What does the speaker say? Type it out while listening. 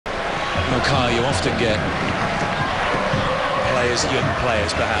Okay, you often get players, young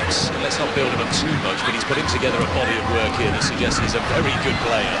players perhaps, let's not build him up too much, but he's putting together a body of work here that suggests he's a very good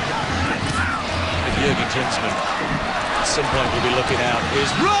player. If Jurgen Klinsmann at some point will be looking out,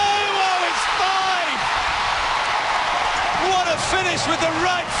 is Rowe! Oh, it's 5! What a finish with the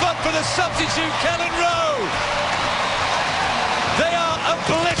right foot for the substitute, Kelyn Rowe! They are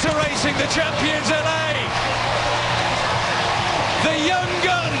obliterating the champions LA! The young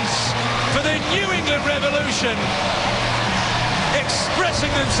guns for the New England Revolution,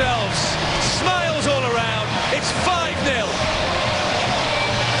 expressing themselves, smiles all around. It's 5-0.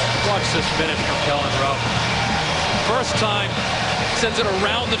 Watch this finish from Kelyn Rowe. First time, sends it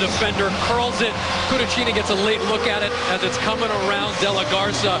around the defender, curls it. Cudicini gets a late look at it as it's coming around De La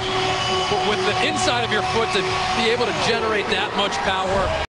Garza. But with the inside of your foot to be able to generate that much power.